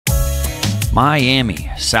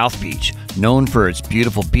Miami, South Beach, known for its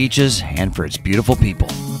beautiful beaches and for its beautiful people.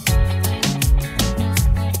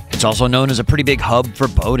 It's also known as a pretty big hub for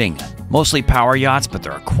boating, mostly power yachts, but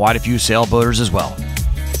there are quite a few sailboaters as well.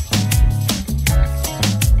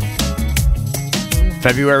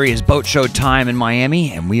 February is boat show time in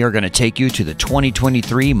Miami, and we are going to take you to the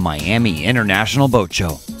 2023 Miami International Boat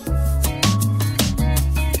Show.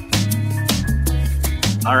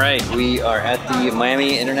 All right, we are at the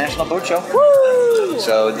Miami International Boat Show. Woo!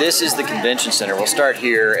 So this is the convention center. We'll start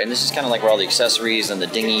here, and this is kind of like where all the accessories and the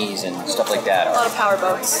dinghies and stuff like that are. A lot of power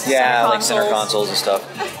boats. Yeah, like center consoles and stuff.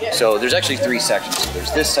 So there's actually 3 sections. So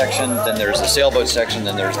there's this section, then there's the sailboat section,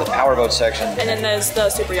 then there's the powerboat section. And then there's the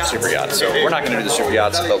super yachts. Super yachts. So we're not going to do the super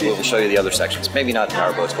yachts, but we'll show you the other sections. Maybe not the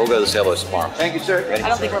powerboats, but we'll go to the sailboats tomorrow. Thank you, sir. Ready? I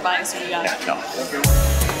don't think we're buying super yachts. Yeah, no.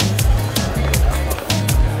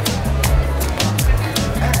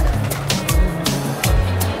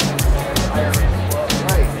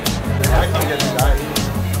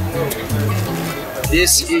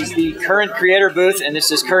 This is the current creator booth, and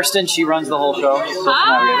this is Kirsten. She runs the whole show.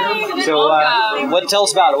 Hi, so, tell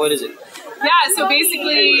us about it. What is it? Yeah, so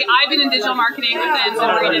basically, I've been in digital marketing within the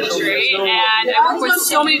marine industry, and I work with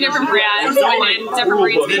so many different brands within different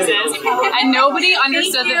marine spaces, and nobody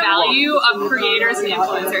understood the value of creators and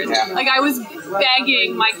influencers. Like, I was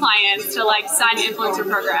begging my clients to like sign an influencer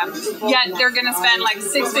program, yet they're gonna spend like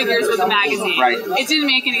 6 figures with a magazine. Right. It didn't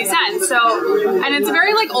make any sense. So, and it's a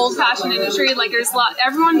very like old-fashioned industry. Like, there's a lot.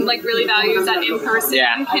 Everyone like really values that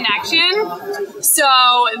in-person connection. So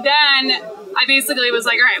then I basically was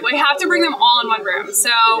like, all right, we have to bring them all in one room. So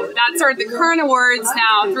that started the current awards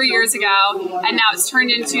now 3 years ago, and now it's turned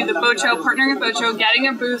into the Boat Show, partnering with Boat Show, getting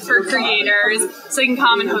a booth for creators so they can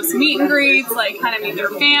come and host meet and greets, like kind of meet their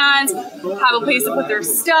fans, have a place to put their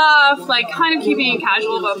stuff, like kind of keeping it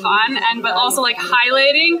casual but fun, and but also like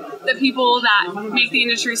highlighting the people that make the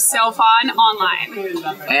industry so fun online.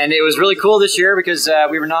 And it was really cool this year because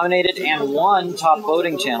we were nominated and won Top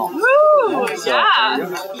Boating Channel. Woo! So,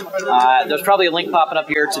 Yeah. There's probably a link popping up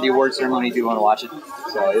here to the award ceremony if you want to watch it.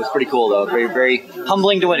 So it was pretty cool though. Very, very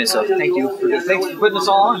humbling to win it. So thank you. Thanks for putting this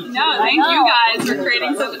all on. No, thank you guys for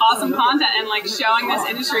creating such awesome content and like showing this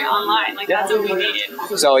industry online. Like that's what we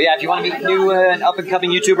needed. So yeah, if you want to meet new and up and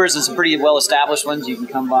coming YouTubers and some pretty well established ones, you can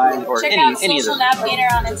come by or Check any out of them. Social Navigator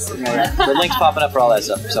on Instagram. Yeah, the link's popping up for all that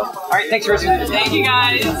stuff. So all right, thanks for listening. Thank you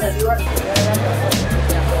guys.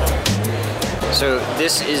 So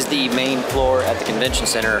this is the main floor at the convention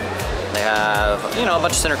center. They have, you know, a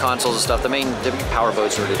bunch of center consoles and stuff. The power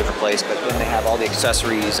boats are at a different place, but then they have all the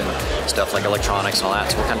accessories and stuff like electronics and all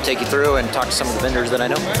that. So we'll kind of take you through and talk to some of the vendors that I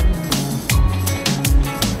know.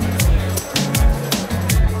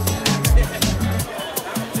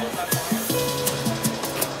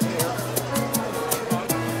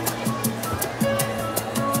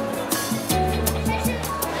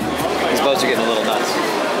 These boats are getting a little nuts.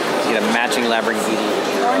 You get a matching Lamborghini.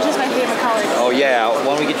 Orange is my favorite color. Oh yeah,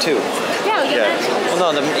 why don't we get 2? Yeah, we get that.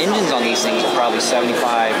 Well, no, the engines on these things are probably 75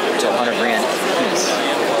 to 100 grand piece.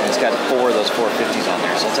 And it's got 4 of those 450s on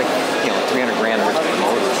there, so it's like, you know, 300 grand worth of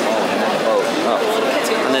motors. Oh, and then the boat. Oh.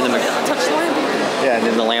 And then the Touch the Lambo. Yeah, and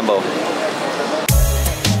then the Lambo.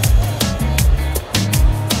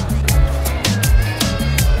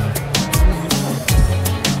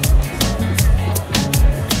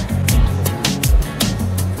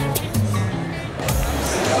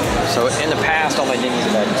 So in the past, all my dinghies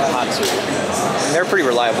have had Tohatsu. And they're a pretty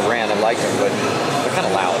reliable brand. I like them, but they're kind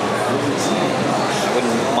of loud. I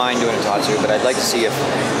wouldn't mind doing a Tohatsu, but I'd like to see if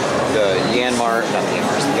the Yanmar, not the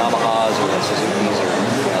Yanmars, the Yamahas or the Suzuki's, or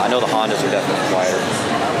I know the Hondas are definitely quieter.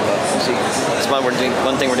 But we'll see. This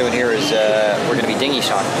one thing we're doing here is we're going to be dinghy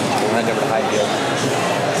shopping. We'll head over to Highfield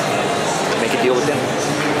and make a deal with them.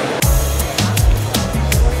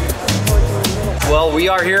 Well, we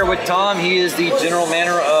are here with Tom. He is the general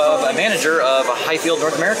manager of Highfield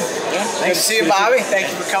North America. Yeah. Good to see you, Bobby. Thank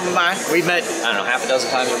you for coming by. We've met, I don't know, half a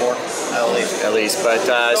dozen times or more. At least.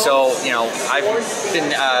 But so, you know, I've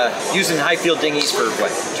been using Highfield dinghies for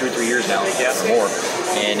what, 2 or 3 years now, or more.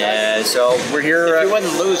 And so we're here. If you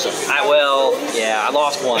wouldn't lose them. I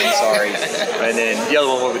lost one, sorry. And then the other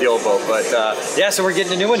one went with the old boat. But yeah, so we're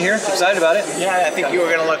getting a new one here. Excited about it. Yeah, I think you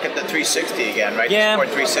were going to look at the 360 again, right? Yeah. The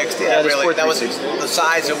Sport 360. Yeah, That was the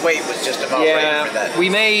size and weight was just about right for that. We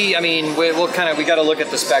may. I mean, we got to look at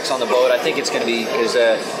the specs on the boat. I think it's going to be because.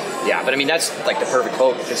 Yeah, but I mean, that's like the perfect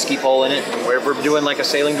boat with a ski pole in it. We're doing like a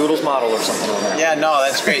Sailing Doodles model or something on there. Yeah, no,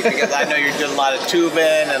 that's great because I know you're doing a lot of tubing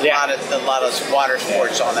and a lot of water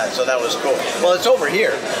sports on that, so that was cool. Well, it's over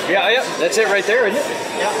here. Yeah, that's it right there, isn't it?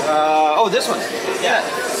 Yeah. Oh, this one. Yeah.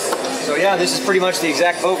 So yeah, this is pretty much the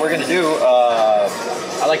exact boat we're gonna do.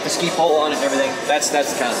 I like the ski pole on it and everything. That's the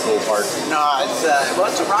kind of cool part. No, it's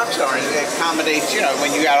a rock star. It accommodates, you know,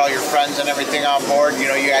 when you got all your friends and everything on board, you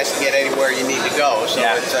know, you guys can get anywhere you need to go. So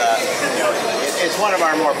it's, you know, it's one of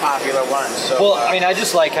our more popular ones. So, well, I mean, I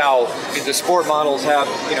just like how the sport models have,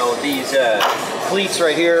 you know, these cleats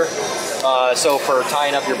right here. So for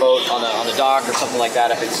tying up your boat on the dock or something like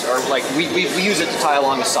that, if it's, or like we use it to tie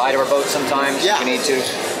along the side of our boat sometimes if we need to.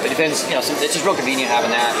 It depends, you know, it's just real convenient having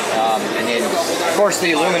that. And then, of course,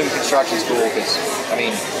 the aluminum construction's cool because, I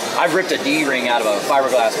mean, I've ripped a D-ring out of a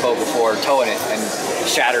fiberglass boat before towing it and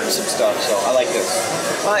shattered some stuff, so I like this.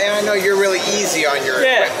 Well, and I know you're really easy on your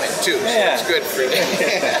equipment too, so it's good for you.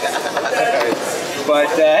 But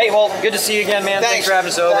hey, well, good to see you again, man. Thanks for having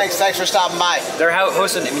us over. Thanks for stopping by. They're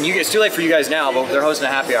hosting. I mean, it's too late for you guys now, but they're hosting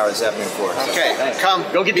a happy hour this afternoon for us. Okay, so, come.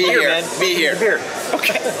 Go get the beer, man. Be here. Beer.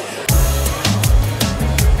 Okay.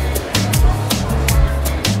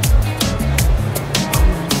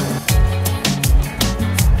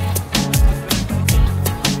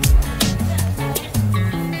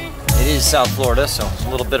 It is South Florida, so a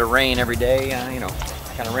little bit of rain every day. You know,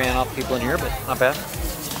 kind of ran off people in here, but not bad.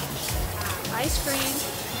 Ice cream.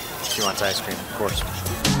 She wants ice cream, of course. You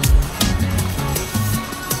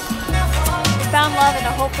found love in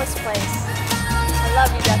a hopeless place. I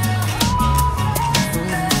love you, Ducky.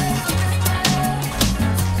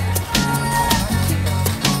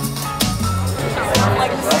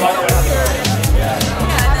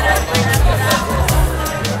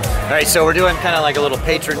 All right, so we're doing kind of like a little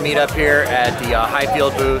patron meetup here at the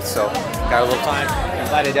Highfield booth, so got a little time.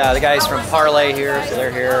 Invited the guys from Parlay here, so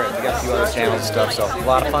they're here, and we got a few other channels and stuff, so a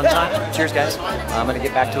lot of fun time. Cheers, guys. I'm gonna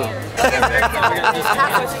get back to it.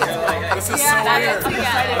 This is so weird.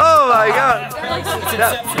 Oh my God.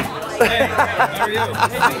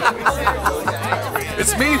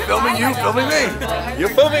 It's me filming you, filming me. You're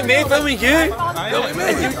filming me, filming you? Filming me.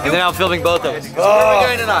 And then I'm filming both of us. So where are we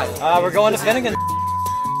going tonight? We're going to Finnegan.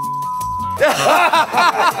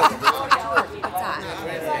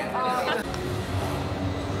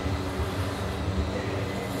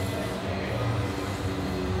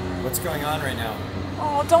 What's going on right now?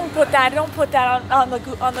 Oh, don't put that on the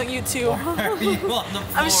YouTube.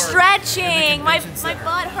 I'm stretching. My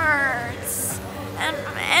butt hurts.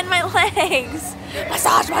 And my legs.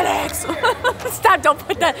 Massage my legs. Stop, don't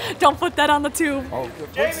put that on the tube. Oh,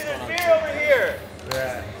 Jamie, there's beer over here.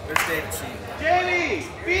 Yeah, there's David C. Jamie,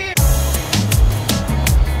 beer.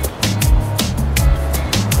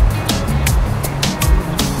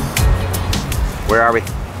 Where are we?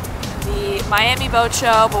 The Miami Boat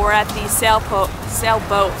Show, but we're at the sailboat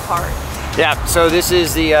part. Yeah, so this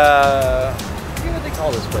is the, I forget what they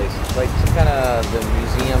call this place. It's like some kind of the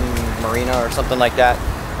museum marina or something like that.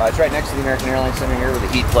 It's right next to the American Airlines Center here with the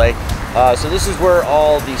heat play. So this is where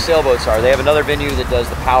all the sailboats are. They have another venue that does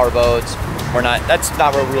the power boats. That's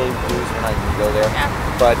not where we really do, so we're not going to go there. Yeah.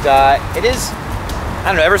 But it is, I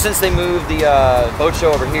don't know, ever since they moved the boat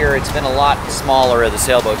show over here, it's been a lot smaller of the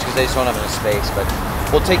sailboats because they just don't have enough space. But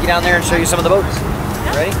we'll take you down there and show you some of the boats.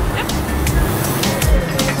 Yep. Ready? Yep.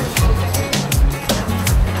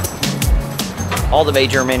 All the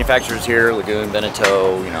major manufacturers here, Lagoon,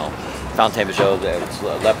 Beneteau, you know, Fountaine Pajot,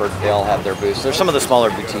 Leopard, they all have their booths. There's some of the smaller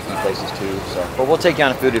boutique places too. So, but we'll take you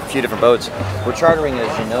on a few different boats. We're chartering a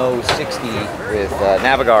Jeanneau 60 with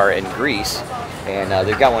Navigare in Greece, and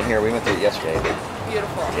they've got one here. We went through it yesterday.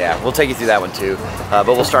 Beautiful. Yeah, we'll take you through that one too. But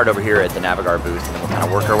we'll start over here at the Navigare booth, and then we'll kind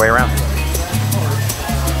of work our way around.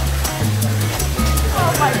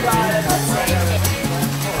 Oh my God.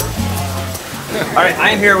 All right, I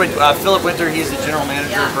am here with Philip Winter. He's the general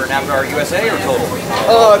manager for Navigare USA or Total?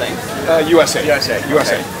 USA.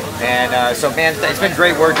 Okay. And so, man, it's been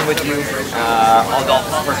great working with you for a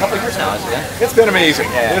couple of years now, hasn't it? It's been amazing.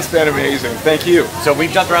 Yeah. It's been amazing. Thank you. So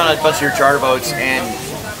we've jumped around on a bunch of your charter boats, and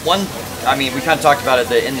I mean, we kind of talked about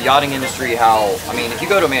it in the yachting industry. How, I mean, if you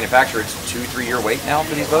go to a manufacturer, it's 2-3 year wait now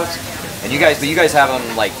for these boats, and you guys have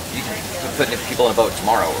them like you can put people in a boat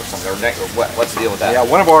tomorrow or something. Or what's the deal with that? Yeah,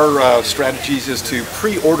 one of our strategies is to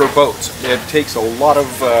pre-order boats. It takes a lot of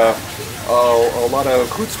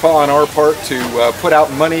chutzpah on our part to put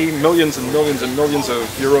out money, millions and millions and millions of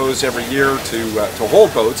euros every year to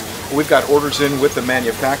hold boats. We've got orders in with the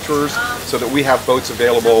manufacturers so that we have boats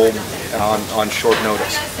available on short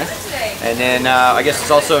notice. And then I guess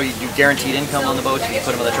it's also, you do guaranteed income on the boats, you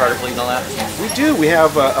put them on the charter fleet and all that? We do. We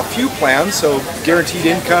have a few plans, so guaranteed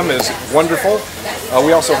income is wonderful.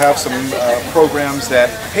 We also have some programs that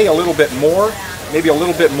pay a little bit more, maybe a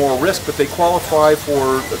little bit more risk, but they qualify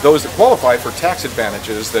for, those that qualify for tax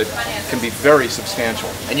advantages that can be very substantial.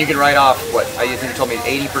 And you can write off, what, I think you told me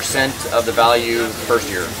 80% of the value first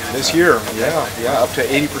year. This year, yeah, up to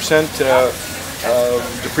 80%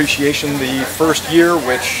 depreciation the first year,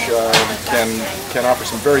 which can offer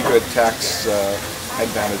some very good tax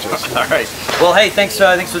advantages. All right. Well, hey, thanks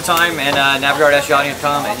for the time, and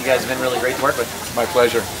Navigare-Yachting.com, and you guys have been really great to work with. My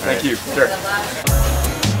pleasure. Thank you. Sure.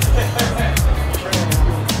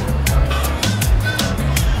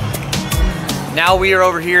 Now we are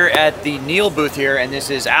over here at the Neel booth here, and this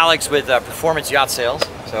is Alex with Performance Yacht Sales.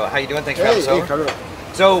 So how you doing? Thanks for having us over.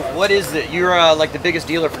 So what is it? You're like the biggest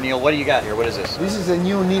dealer for Neel. What do you got here? What is this? This is the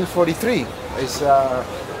new Neel 43. It's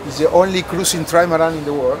the only cruising trimaran in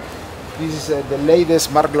the world. This is the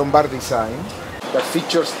latest Mark Lombard design that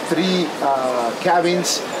features 3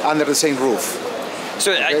 cabins under the same roof.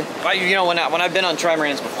 So okay. You know, when I've been on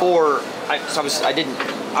trimarans before,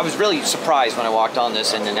 I was really surprised when I walked on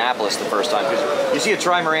this in Annapolis the first time, because you see a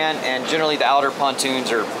trimaran and generally the outer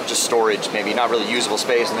pontoons are just storage, maybe not really usable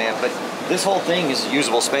space, and but this whole thing is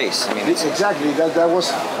usable space. I mean, exactly. That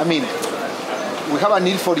was. I mean, we have a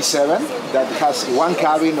Neel 47 that has 1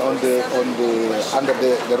 cabin under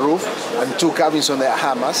the roof and 2 cabins on the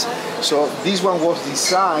hammers. So this one was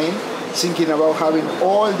designed thinking about having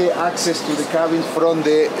all the access to the cabins from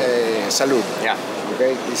the saloon. Yeah.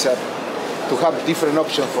 Okay. It's to have different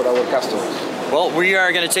options for our customers. Well, we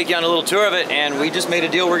are going to take you on a little tour of it, and we just made a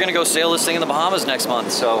deal. We're going to go sail this thing in the Bahamas next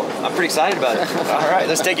month, so I'm pretty excited about it. All right,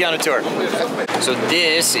 let's take you on a tour. So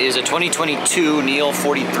this is a 2022 Neel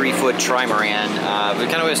 43-foot trimaran. We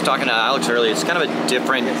kind of was talking to Alex earlier. It's kind of a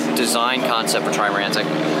different design concept for trimarans.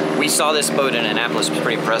 Like, we saw this boat in Annapolis, was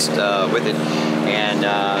pretty impressed with it,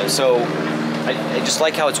 and so I just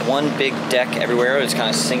like how it's one big deck everywhere. It's kind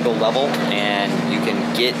of single level, and you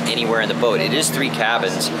can get anywhere in the boat. It is 3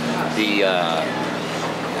 cabins. The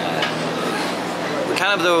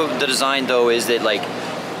kind of the design though is that, like,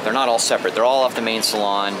 they're not all separate. They're all off the main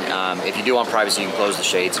salon. If you do want privacy, you can close the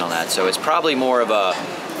shades and all that. So it's probably more of a,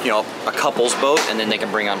 you know, a couple's boat, and then they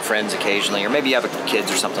can bring on friends occasionally, or maybe you have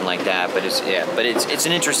kids or something like that. But it's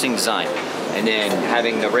an interesting design. And then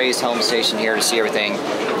having the raised helm station here to see everything.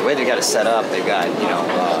 The way they got it set up, they've got, you know,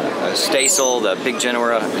 a staysail, the big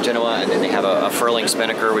Jeanneau, and then they have a furling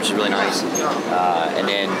spinnaker, which is really nice. And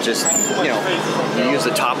then just, you know, you use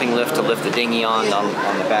the topping lift to lift the dinghy on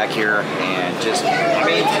the back here, and just, I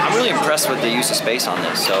mean, I'm really impressed with the use of space on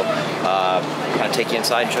this. So, kind of take you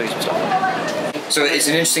inside and show you some stuff. So it's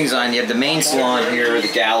an interesting design. You have the main salon here,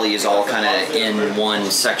 the galley is all kind of in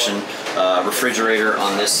one section, refrigerator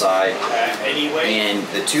on this side, and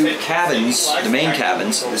the 2 cabins, the main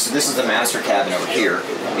cabins, this is the master cabin over here.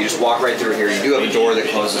 You just walk right through here. You do have a door that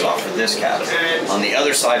closes off for this cabin. On the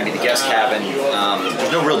other side would be the guest cabin.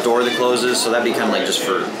 There's no real door that closes, so that'd be kind of like just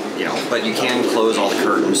for, you know, but you can close all the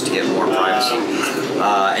curtains to get more privacy.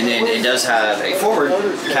 And then it does have a forward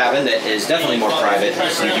cabin that is definitely more private,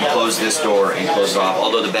 so you can close this door and close it off,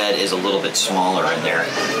 although the bed is a little bit smaller in there.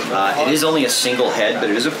 It is only a single head, but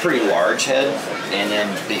it is a pretty large head, and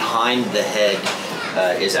then behind the head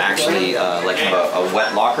is actually like kind of a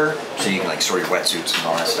wet locker, so you can like store your wetsuits and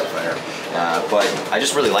all that stuff there. But I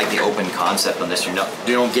just really like the open concept on this. You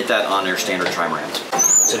don't get that on your standard trimarans.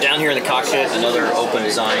 So down here in the cockpit, another open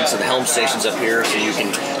design. So the helm station's up here, so you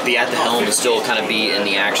can be at the helm and still kind of be in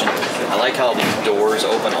the action. I like how the doors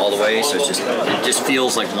open all the way, so it just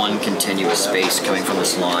feels like one continuous space coming from the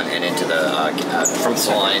salon and into the from the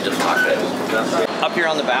salon into the cockpit. Up here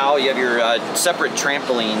on the bow, you have your separate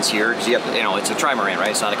trampolines here, because you have, you know, it's a trimaran,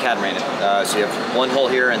 right? It's not a catamaran. So you have 1 hole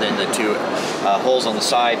here and then the 2 holes on the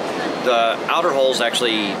side. The outer holes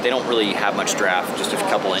actually, they don't really have much draft, just a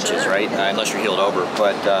couple inches, right? Unless you're heeled over.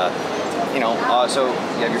 But you know, so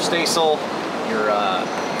you have your staysail, your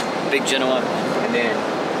big Jeanneau, and then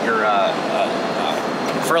your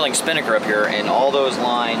furling spinnaker up here, and all those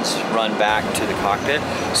lines run back to the cockpit.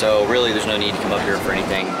 So really, there's no need to come up here for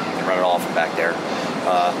anything. You can run it all from back there.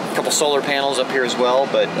 A couple solar panels up here as well,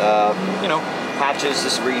 but you know, hatches.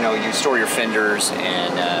 This is where, you know, you store your fenders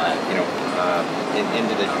and you know,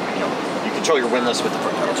 into the, you know, you control your windlass with the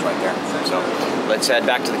foot pedals right there. So let's head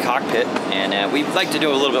back to the cockpit, and we'd like to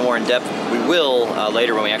do a little bit more in depth. We will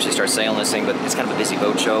later when we actually start sailing this thing, but it's kind of a busy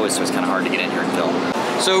boat show, so it's kind of hard to get in here and film.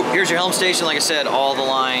 So here's your helm station. Like I said, all the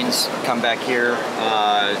lines come back here,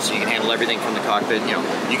 so you can handle everything from the cockpit. You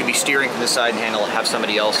know, you can be steering from this side and have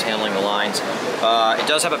somebody else handling the lines. It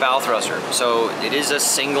does have a bow thruster, so it is a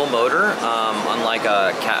single motor, unlike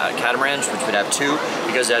a catamaran, which would have two,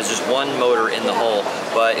 because it has just one motor in the hull.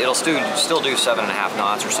 But it'll still do 7.5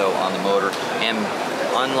 knots or so on the motor. And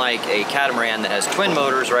unlike a catamaran that has twin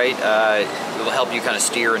motors, right, it will help you kind of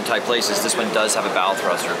steer in tight places. This one does have a bow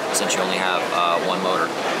thruster, since you only have one motor.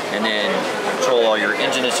 And then control all your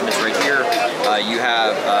engine instruments right here. You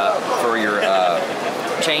have for your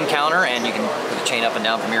chain counter, and you can put the chain up and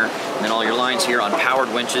down from here. And then all your lines here on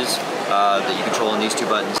powered winches that you control in these two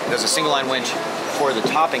buttons. There's a single line winch for the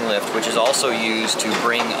topping lift, which is also used to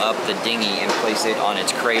bring up the dinghy and place it on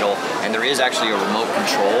its cradle. And there is actually a remote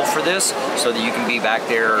control for this, so that you can be back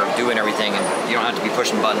there doing everything, and you don't have to be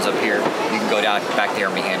pushing buttons up here. You can go down back there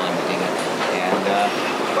and be handling the dinghy. And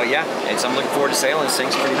but yeah, I'm looking forward to sailing. This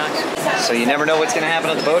thing's pretty nice. So you never know what's going to happen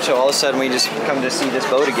at the boat show. All of a sudden, we just come to see this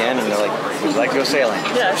boat again, and they're like, "Would you like to go sailing?"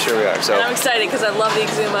 Yeah, sure we are. So and I'm excited because I love the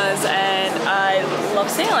Exumas and I love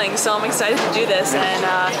sailing, so I'm excited to do this. And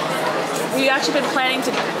we've actually been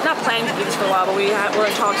not planning to do this for a while, but we were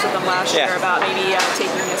in talks with them last year about maybe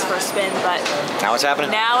taking this for a spin. But now it's happening.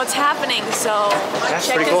 Now it's happening. So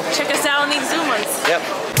check us out on the Exumas. Yep.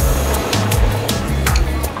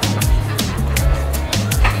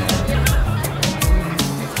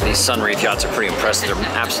 These Sunreef yachts are pretty impressive. They're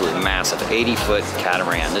absolutely massive. 80-foot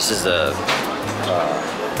catamaran. This is the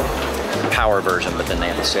power version, but then they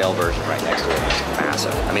have the sail version right next to it. It's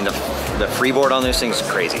massive. I mean, the freeboard on this thing is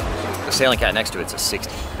crazy. The Sailing Cat next to it's a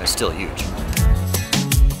 60. It's still huge.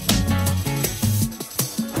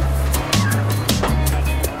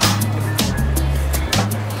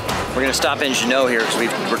 We're going to stop in Jeanneau here because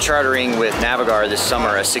we're chartering with Navigare this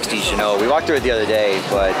summer a 60 Jeanneau. We walked through it the other day,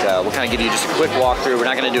 but we'll kind of give you just a quick walkthrough. We're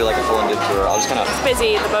not going to do like a full in-depth tour. I'll just kind of... It's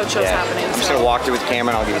busy, the boat show's happening. I'm just going to walk through with the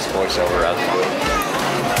camera and I'll give you some voiceover out of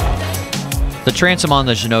the transom on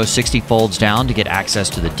the Jeanneau 60 folds down to get access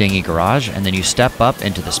to the dinghy garage, and then you step up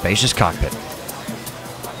into the spacious cockpit.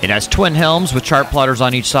 It has twin helms with chart plotters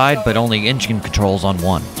on each side, but only engine controls on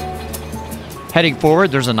one. Heading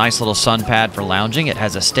forward, there's a nice little sun pad for lounging. It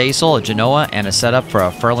has a staysail, a genoa, and a setup for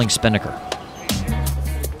a furling spinnaker.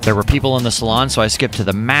 There were people in the salon, so I skipped to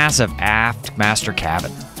the massive aft master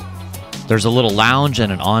cabin. There's a little lounge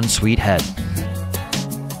and an ensuite head.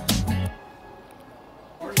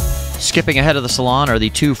 Skipping ahead of the salon are the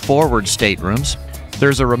two forward staterooms.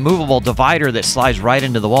 There's a removable divider that slides right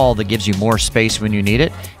into the wall that gives you more space when you need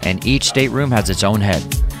it, and each stateroom has its own head.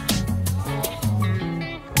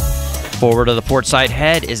 Forward of the port side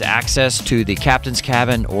head is access to the captain's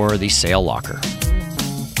cabin or the sail locker.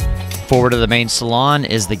 Forward of the main salon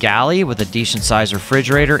is the galley with a decent sized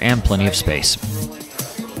refrigerator and plenty of space.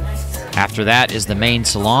 After that is the main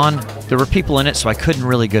salon. There were people in it, so I couldn't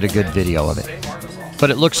really get a good video of it. But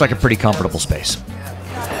it looks like a pretty comfortable space.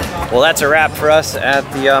 Well, that's a wrap for us at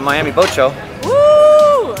the Miami Boat Show.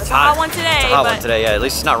 Woo! It's a hot one today. It's a hot one today, yeah. At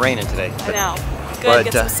least it's not raining today. I know. Good,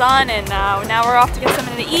 get some sun, and now we're off to get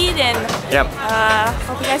something to eat, and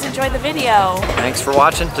hope you guys enjoyed the video. Thanks for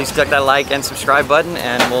watching. Please click that like and subscribe button,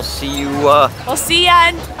 and we'll see you. We'll see ya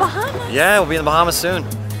in Bahamas. Yeah, we'll be in the Bahamas soon.